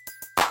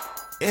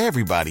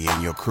Everybody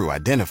in your crew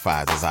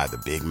identifies as either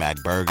Big Mac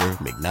Burger,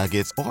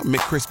 McNuggets, or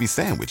McCrispy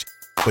Sandwich.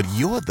 But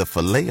you're the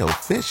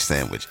Filet-O-Fish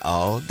Sandwich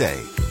all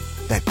day.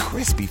 That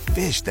crispy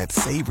fish, that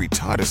savory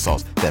tartar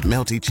sauce, that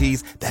melty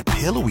cheese, that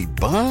pillowy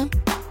bun.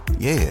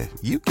 Yeah,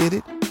 you get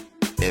it.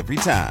 Every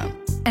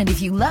time. And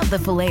if you love the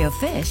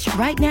Filet-O-Fish,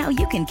 right now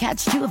you can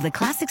catch two of the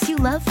classics you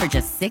love for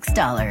just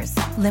 $6.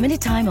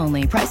 Limited time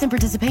only. Price and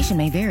participation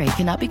may vary.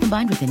 Cannot be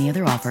combined with any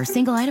other offer.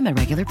 Single item at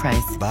regular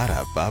price.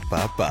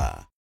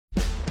 Ba-da-ba-ba-ba.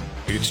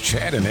 It's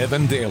Chad and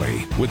Evan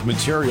Daily with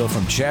material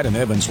from Chad and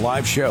Evan's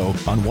live show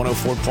on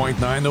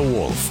 104.9 The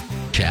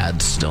Wolf.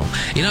 Chad still.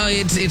 You know,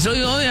 it's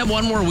you only have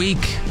one more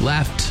week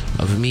left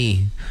of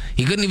me.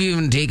 He couldn't have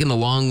even taken the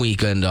long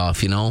weekend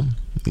off, you know,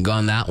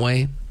 gone that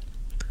way.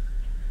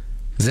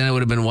 Because then it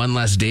would have been one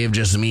less day of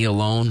just me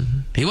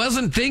alone. He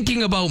wasn't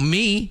thinking about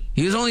me.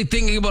 He was only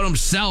thinking about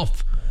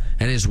himself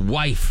and his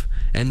wife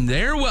and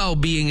their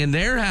well-being and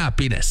their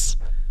happiness.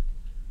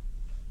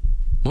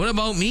 What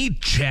about me,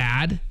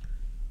 Chad?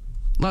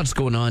 Lots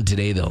going on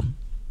today, though.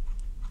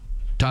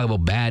 Talk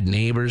about bad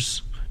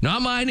neighbors.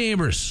 Not my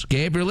neighbors,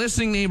 okay? If you're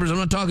listening, neighbors, I'm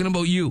not talking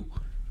about you.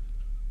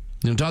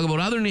 I'm talking about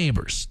other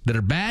neighbors that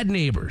are bad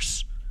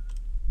neighbors.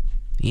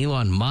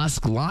 Elon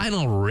Musk,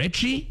 Lionel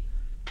Richie.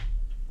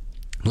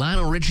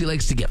 Lionel Richie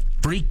likes to get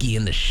freaky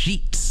in the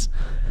sheets.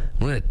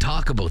 We're going to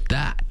talk about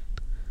that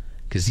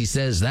because he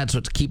says that's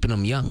what's keeping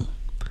him young.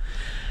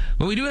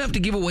 But we do have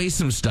to give away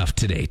some stuff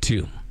today,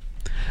 too.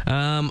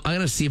 I'm going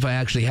to see if I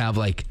actually have,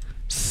 like,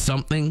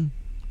 something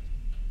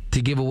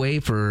to give away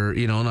for,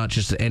 you know, not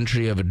just an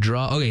entry of a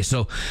draw. Okay,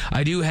 so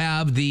I do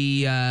have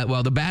the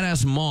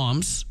Badass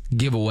Moms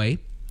giveaway.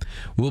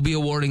 We'll be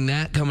awarding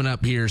that coming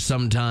up here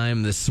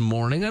sometime this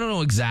morning. I don't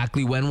know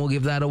exactly when we'll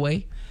give that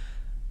away,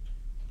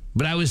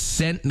 but I was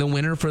sent the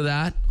winner for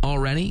that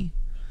already.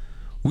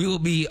 We will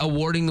be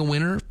awarding the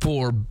winner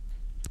for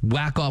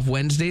Whack Off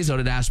Wednesdays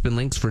out at Aspen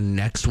Links for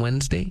next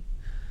Wednesday.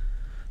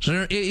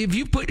 So if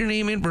you put your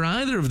name in for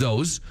either of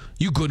those,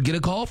 you could get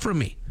a call from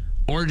me.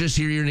 Or just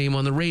hear your name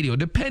on the radio,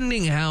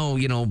 depending how,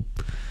 you know,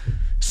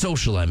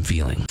 social I'm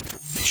feeling.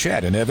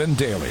 Chad and Evan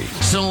Daily.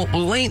 So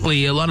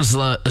lately, a lot of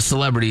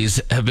celebrities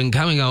have been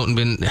coming out and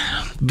been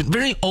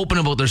very open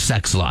about their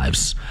sex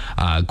lives.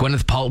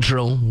 Gwyneth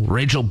Paltrow,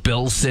 Rachel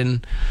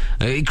Bilson,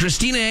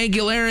 Christina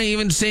Aguilera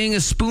even saying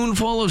a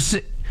spoonful of...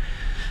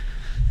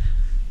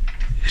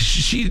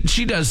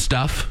 She does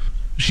stuff.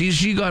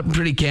 She got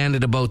pretty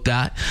candid about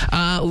that.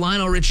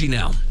 Lionel Richie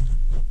now.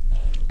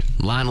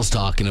 Lionel's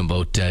talking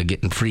about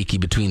getting freaky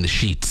between the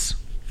sheets.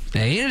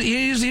 Now,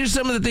 here's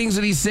some of the things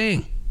that he's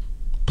saying.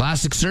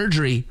 Plastic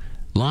surgery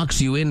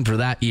locks you in for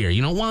that year.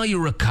 You know, while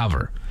you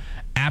recover.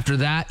 After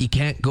that, you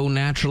can't go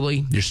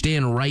naturally. You're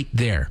staying right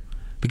there.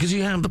 Because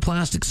you have the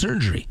plastic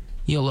surgery.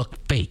 You look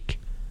fake.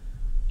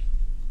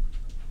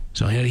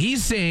 So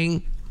he's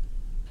saying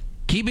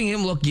keeping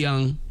him look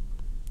young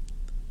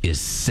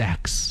is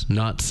sex,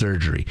 not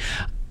surgery.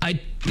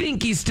 I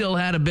think he still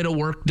had a bit of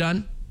work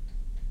done.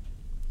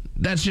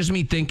 That's just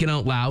me thinking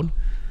out loud.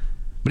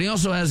 But he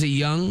also has a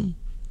young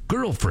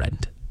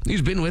girlfriend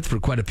he's been with for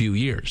quite a few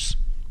years.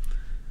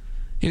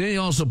 And then he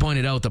also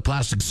pointed out that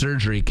plastic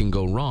surgery can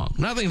go wrong.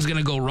 Nothing's going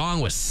to go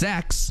wrong with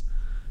sex.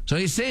 So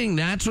he's saying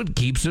that's what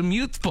keeps him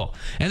youthful.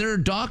 And there are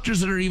doctors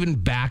that are even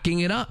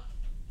backing it up.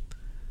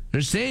 They're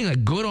saying,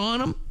 like, good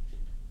on him.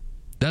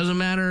 Doesn't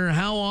matter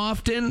how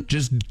often.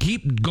 Just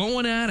keep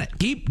going at it.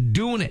 Keep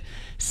doing it.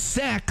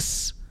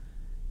 Sex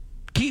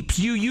keeps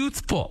you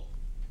youthful.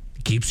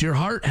 Keeps your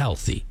heart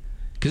healthy.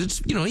 Because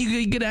it's, you know,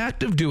 you get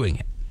active doing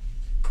it.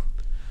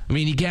 I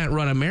mean, you can't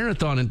run a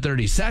marathon in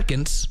 30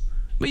 seconds,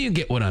 but you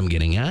get what I'm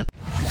getting at.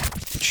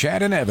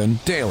 Chad and Evan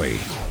Daily.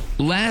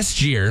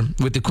 Last year,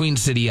 with the Queen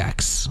City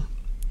X,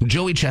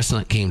 Joey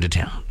Chestnut came to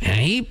town, and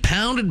he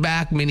pounded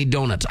back mini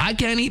donuts. I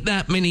can't eat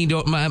that many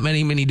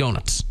mini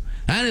donuts.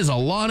 That is a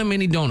lot of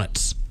mini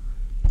donuts.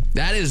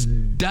 That is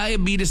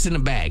diabetes in a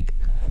bag.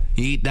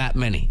 You eat that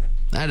many.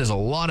 That is a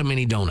lot of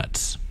mini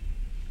donuts.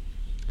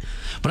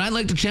 But I'd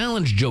like to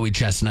challenge Joey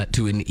Chestnut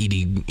to an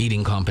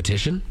eating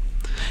competition.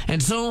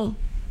 And so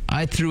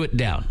I threw it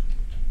down.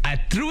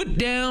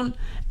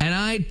 And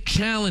I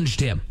challenged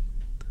him.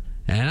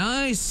 And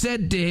I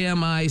said to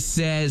him, I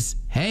says,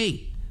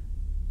 hey,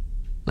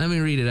 let me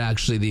read it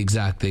actually, the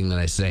exact thing that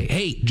I say.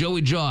 Hey,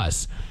 Joey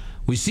Jaws,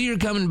 we see you're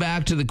coming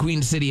back to the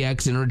Queen City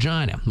X in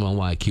Regina. Well,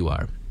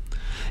 YQR.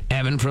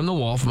 Evan from The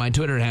Wolf, my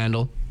Twitter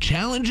handle,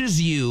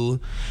 challenges you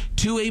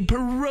to a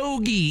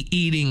pierogi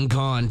eating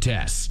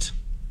contest.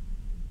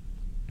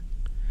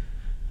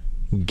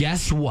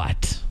 Guess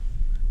what?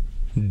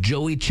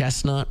 Joey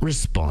Chestnut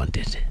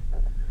responded.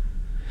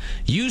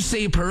 You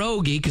say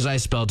pierogi, because I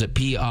spelled it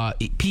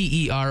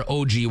P-E-R-O-G-Y.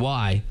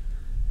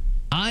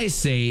 I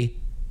say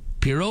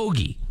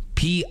pierogi,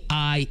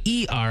 P-I-E-R-O-G-I.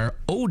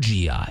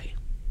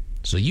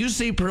 So you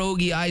say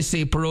pierogi, I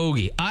say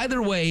pierogi.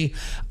 Either way,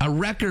 a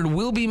record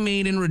will be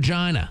made in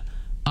Regina.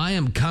 I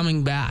am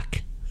coming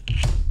back.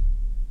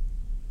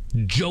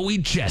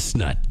 Joey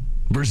Chestnut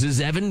versus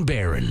Evan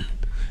Barron.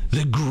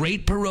 the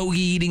Great Pierogi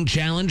Eating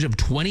Challenge of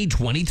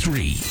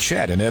 2023.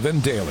 Chad and Evan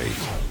daily.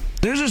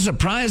 There's a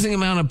surprising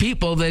amount of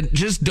people that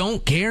just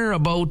don't care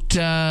about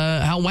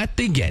how wet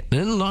they get.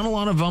 There's not a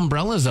lot of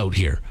umbrellas out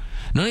here.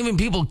 Not even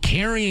people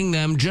carrying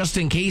them just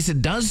in case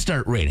it does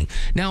start raining.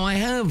 Now, I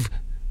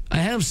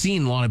have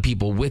seen a lot of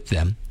people with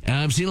them. And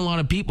I've seen a lot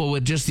of people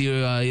with just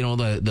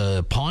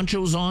the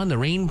ponchos on, the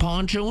rain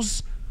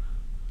ponchos.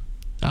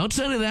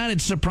 Outside of that,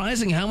 it's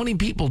surprising how many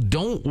people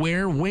don't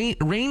wear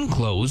rain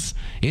clothes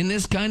in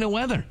this kind of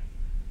weather.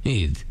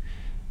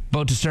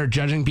 About to start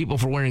judging people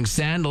for wearing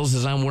sandals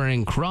as I'm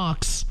wearing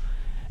Crocs.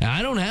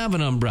 I don't have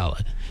an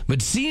umbrella,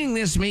 but seeing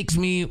this makes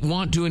me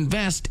want to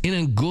invest in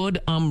a good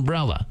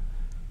umbrella.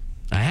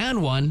 I had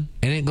one,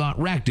 and it got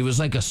wrecked. It was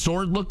like a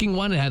sword-looking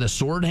one. It had a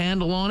sword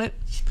handle on it.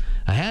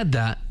 I had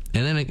that,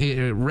 and then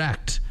it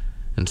wrecked.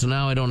 And so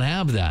now I don't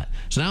have that.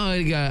 So now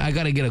I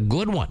got to get a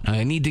good one.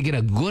 I need to get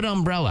a good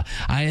umbrella.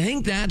 I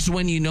think that's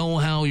when you know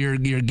how you're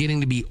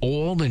getting to be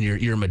old and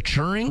you're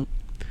maturing,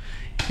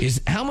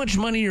 is how much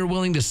money you're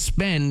willing to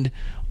spend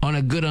on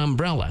a good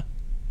umbrella.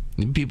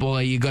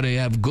 People, you got to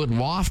have good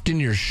loft in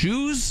your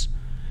shoes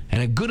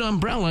and a good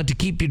umbrella to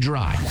keep you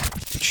dry.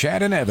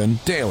 Chad and Evan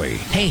daily.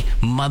 Hey,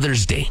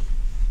 Mother's Day.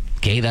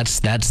 Okay, that's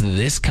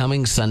this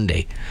coming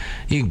Sunday.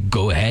 You can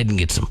go ahead and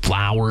get some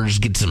flowers,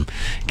 get some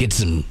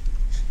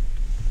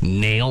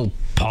nail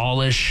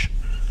polish,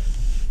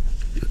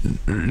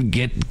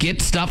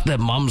 get stuff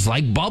that moms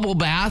like, bubble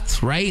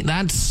baths, right?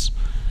 That's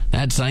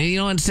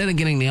instead of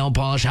getting nail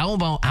polish, how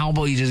about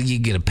you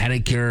get a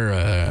pedicure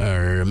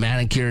or a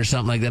manicure or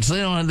something like that, so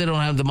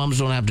the moms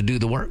don't have to do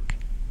the work.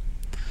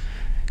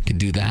 You can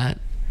do that,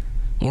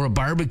 or a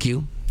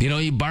barbecue.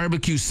 You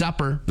barbecue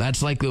supper.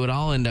 That's likely what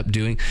I'll end up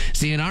doing.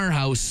 See, in our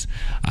house,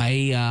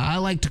 I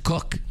like to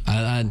cook.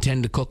 I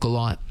tend to cook a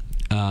lot.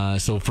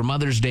 So for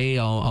Mother's Day,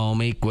 I'll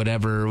make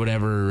whatever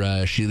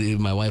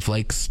my wife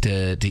likes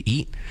to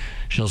eat.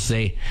 She'll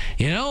say,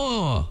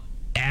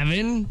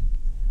 Evan,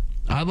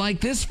 I'd like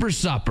this for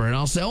supper. And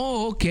I'll say,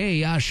 oh, okay,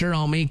 yeah, sure,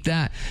 I'll make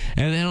that.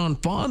 And then on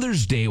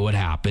Father's Day, what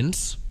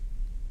happens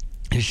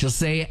is she'll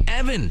say,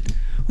 Evan,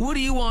 what do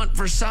you want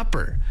for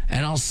supper?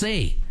 And I'll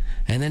say,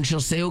 and then she'll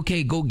say,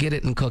 okay, go get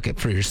it and cook it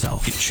for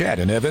yourself. Chad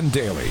and Evan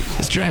daily.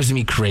 This drives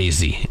me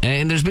crazy.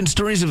 And there's been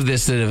stories of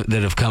this that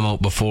have come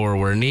out before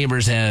where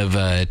neighbors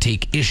have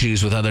take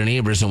issues with other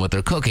neighbors and what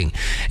they're cooking.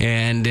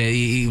 And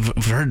you've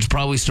heard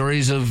probably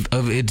stories of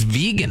it's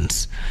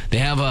vegans. They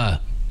have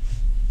a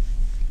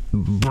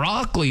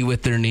broccoli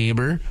with their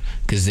neighbor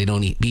because they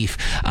don't eat beef.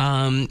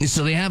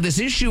 So they have this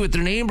issue with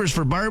their neighbors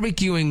for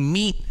barbecuing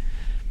meat.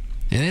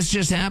 And this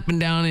just happened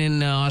down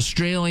in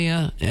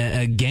Australia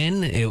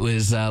again. It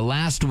was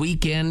last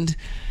weekend,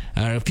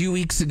 a few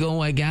weeks ago,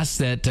 I guess,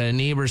 that a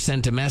neighbor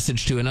sent a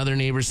message to another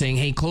neighbor saying,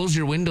 hey, close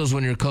your windows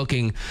when you're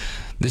cooking.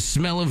 The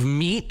smell of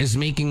meat is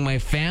making my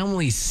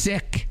family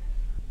sick.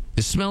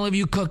 The smell of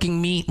you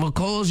cooking meat. Well,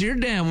 close your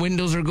damn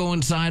windows or go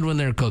inside when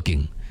they're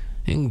cooking.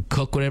 They can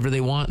cook whatever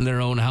they want in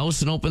their own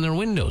house and open their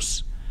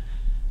windows.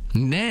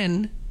 And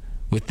then,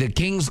 with the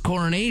king's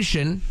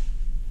coronation,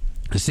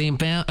 the same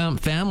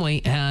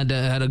family had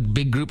a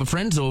big group of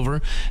friends over,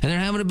 and they're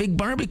having a big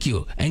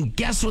barbecue. And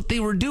guess what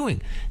they were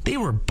doing? They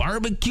were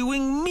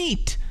barbecuing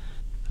meat.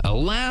 A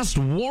last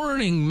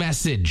warning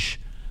message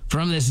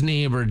from this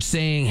neighbor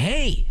saying,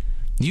 hey,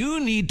 you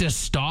need to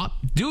stop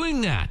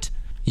doing that.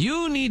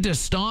 You need to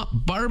stop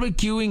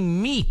barbecuing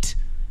meat.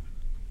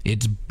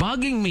 It's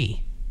bugging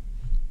me.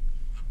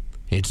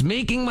 It's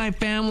making my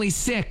family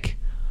sick.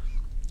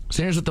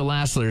 So here's what the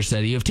last letter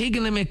said. You have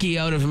taken the mickey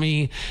out of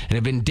me and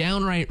have been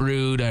downright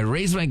rude. I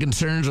raised my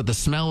concerns with the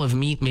smell of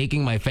meat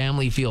making my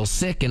family feel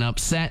sick and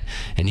upset.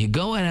 And you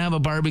go and have a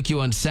barbecue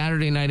on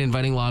Saturday night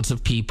inviting lots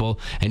of people.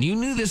 And you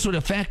knew this would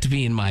affect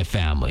me and my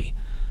family.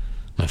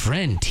 My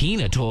friend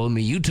Tina told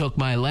me you took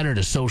my letter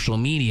to social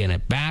media and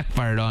it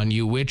backfired on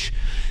you, which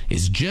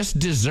is just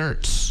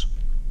desserts.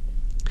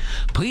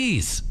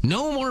 Please,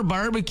 no more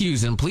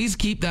barbecues, and please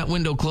keep that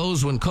window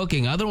closed when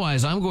cooking.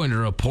 Otherwise, I'm going to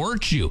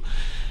report you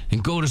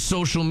and go to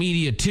social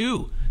media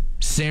too.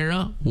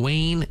 Sarah,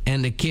 Wayne,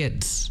 and the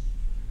kids.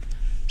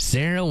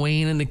 Sarah,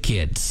 Wayne, and the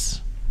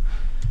kids.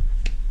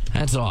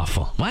 That's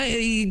awful. Why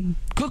you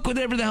cook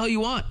whatever the hell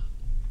you want?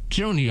 It's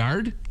your own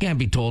yard. You can't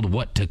be told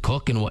what to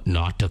cook and what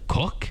not to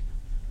cook.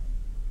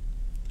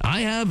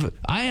 I have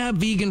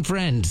vegan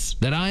friends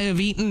that I have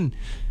eaten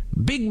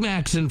Big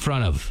Macs in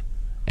front of,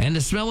 and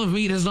the smell of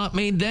meat has not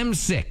made them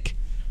sick.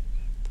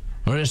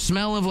 Or the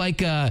smell of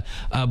like a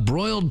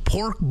broiled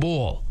pork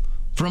bowl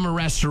from a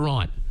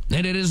restaurant,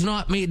 and it has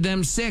not made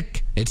them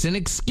sick. It's an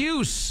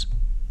excuse.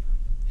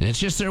 And it's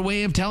just their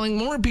way of telling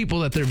more people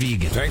that they're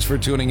vegan. Thanks for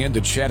tuning in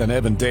to Chad and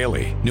Evan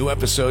Daily. New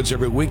episodes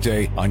every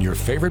weekday on your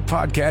favorite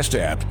podcast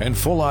app, and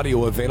full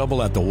audio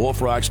available at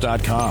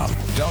thewolfrocks.com.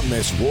 Don't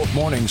miss Wolf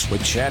Mornings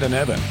with Chad and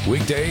Evan.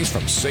 Weekdays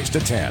from 6 to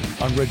 10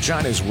 on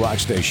Regina's Rock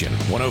Station,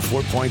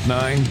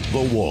 104.9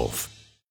 The Wolf.